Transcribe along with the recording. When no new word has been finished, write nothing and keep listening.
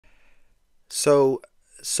So,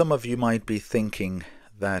 some of you might be thinking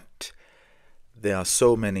that there are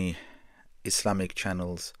so many Islamic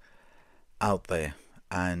channels out there,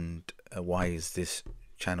 and why is this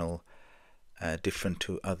channel different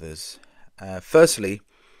to others? Firstly,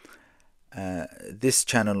 this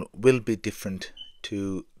channel will be different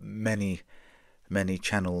to many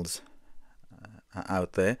channels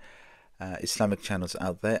out there, Islamic channels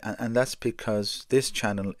out there, and that's because this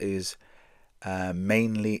channel is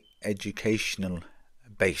mainly educational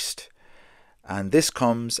based, and this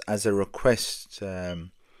comes as a request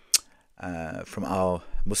from our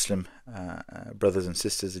Muslim brothers and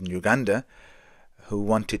sisters in Uganda who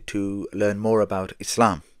wanted to learn more about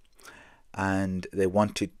Islam, and they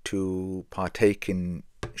wanted to partake in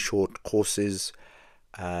short courses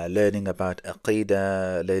learning about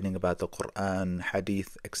Aqidah, learning about the Quran,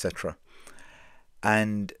 Hadith, etc.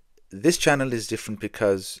 And this channel is different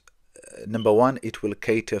because number one, it will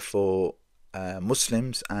cater for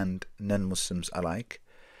Muslims and non-Muslims alike,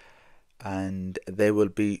 and they will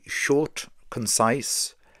be short,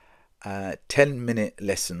 concise, 10-minute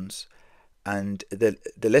lessons, and the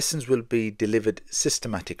lessons will be delivered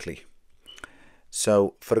systematically.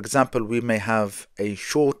 So, for example, we may have a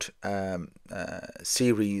short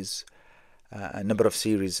series, a number of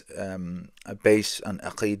series based on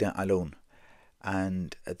Aqidah alone,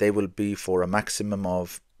 and they will be for a maximum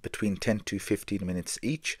of between 10 to 15 minutes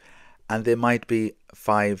each, and there might be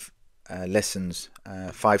 5 lessons,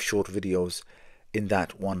 5 short videos in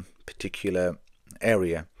that one particular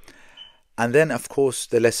area. And then, of course,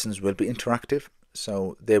 the lessons will be interactive,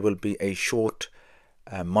 so there will be a short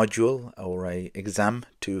module or a exam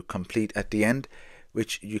to complete at the end,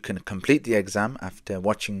 which you can complete the exam after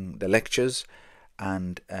watching the lectures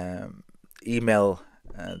and email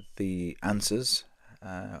the answers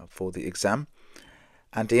for the exam.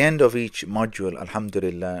 At the end of each module,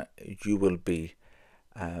 alhamdulillah, you will be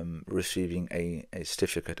receiving a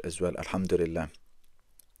certificate as well, alhamdulillah.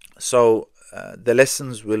 So the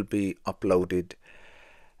lessons will be uploaded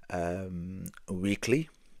weekly.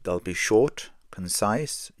 They'll be short,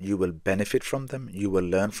 concise. You will benefit from them, you will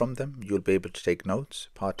learn from them, you'll be able to take notes,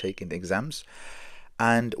 partake in the exams,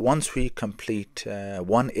 and once we complete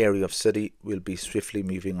one area of study, we'll be swiftly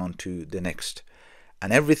moving on to the next.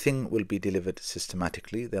 And everything will be delivered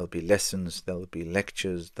systematically. There'll be lessons, there'll be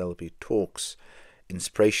lectures, there'll be talks,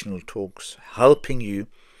 inspirational talks, helping you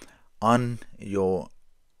on your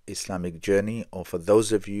Islamic journey, or for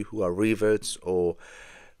those of you who are reverts or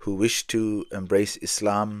who wish to embrace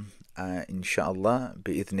Islam, inshallah,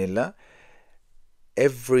 bi'idhnillah.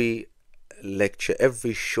 Every lecture,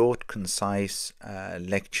 every short, concise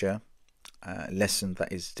lecture, lesson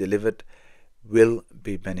that is delivered will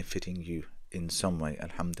be benefiting you in some way,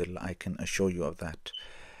 alhamdulillah. I can assure you of that.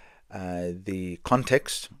 The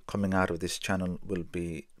context coming out of this channel will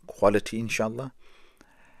be quality, inshallah,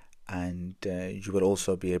 and you will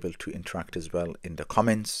also be able to interact as well in the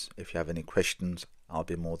comments. If you have any questions, I'll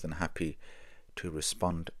be more than happy to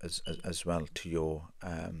respond as well to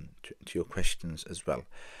your questions as well.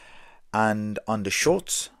 And on the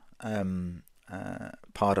shorts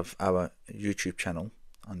part of our YouTube channel,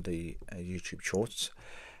 on the YouTube shorts,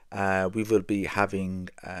 we will be having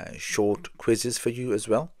short quizzes for you as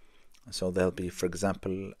well. So there'll be, for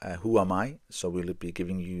example, who am I? So we'll be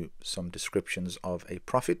giving you some descriptions of a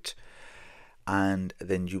prophet, and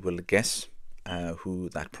then you will guess who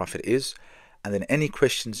that prophet is. And then any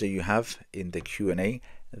questions that you have in the Q&A,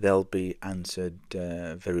 they'll be answered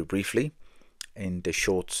very briefly in the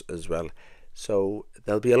shorts as well. So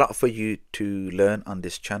there'll be a lot for you to learn on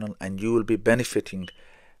this channel, and you will be benefiting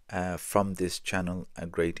from this channel a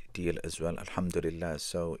great deal as well, alhamdulillah.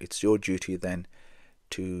 So it's your duty then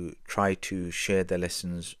to try to share the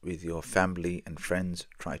lessons with your family and friends,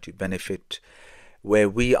 try to benefit. Where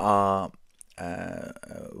we are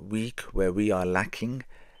weak, where we are lacking,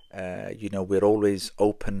 we're always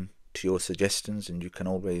open to your suggestions, and you can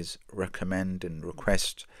always recommend and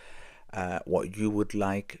request what you would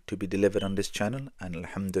like to be delivered on this channel. And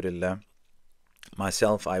alhamdulillah,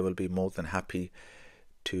 myself, I will be more than happy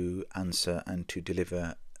to answer and to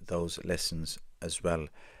deliver those lessons as well.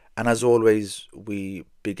 And as always, we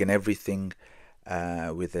begin everything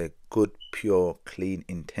with a good, pure, clean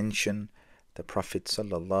intention. The Prophet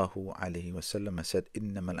sallallahu alaihi wasallam said,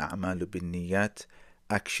 "Innamal a'malu binniyat."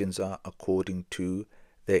 Actions are according to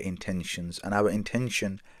their intentions, and our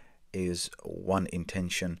intention is one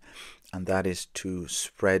intention, and that is to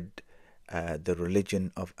spread the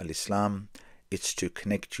religion of Al-Islam. It's to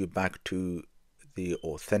connect you back to the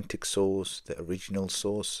authentic source, the original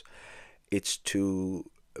source. It's to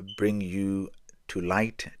bring you to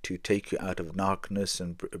light, to take you out of darkness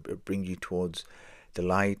and bring you towards the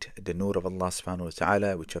light, the nur of Allah subhanahu wa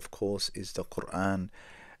ta'ala, which of course is the Quran.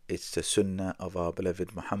 It's the Sunnah of our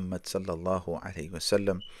beloved Muhammad sallallahu alaihi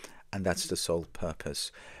wasallam, and that's the sole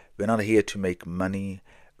purpose. We're not here to make money.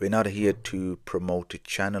 We're not here to promote a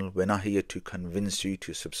channel. We're not here to convince you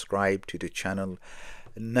to subscribe to the channel.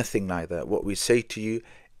 Nothing like that. What we say to you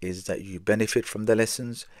is that you benefit from the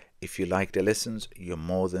lessons. If you like the lessons, you're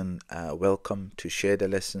more than welcome to share the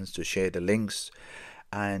lessons, to share the links,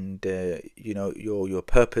 and your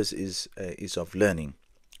purpose is of learning,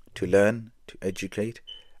 to learn, to educate,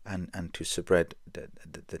 and to spread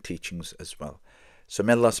the teachings as well. So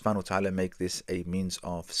may Allah subhanahu wa ta'ala make this a means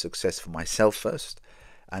of success for myself first,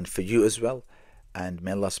 and for you as well. And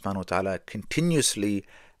may Allah subhanahu wa ta'ala continuously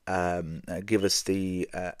give us the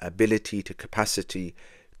ability, the capacity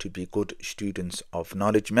to be good students of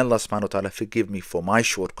knowledge. May Allah subhanahu wa ta'ala forgive me for my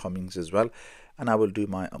shortcomings as well, and I will do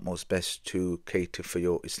my utmost best to cater for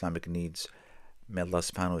your Islamic needs. May Allah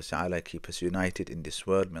subhanahu wa ta'ala keep us united in this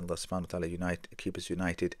world. May Allah subhanahu wa ta'ala keep us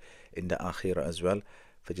united in the akhirah as well.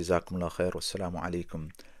 فجزاكم الله خير والسلام عليكم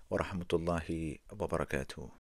ورحمة الله وبركاته.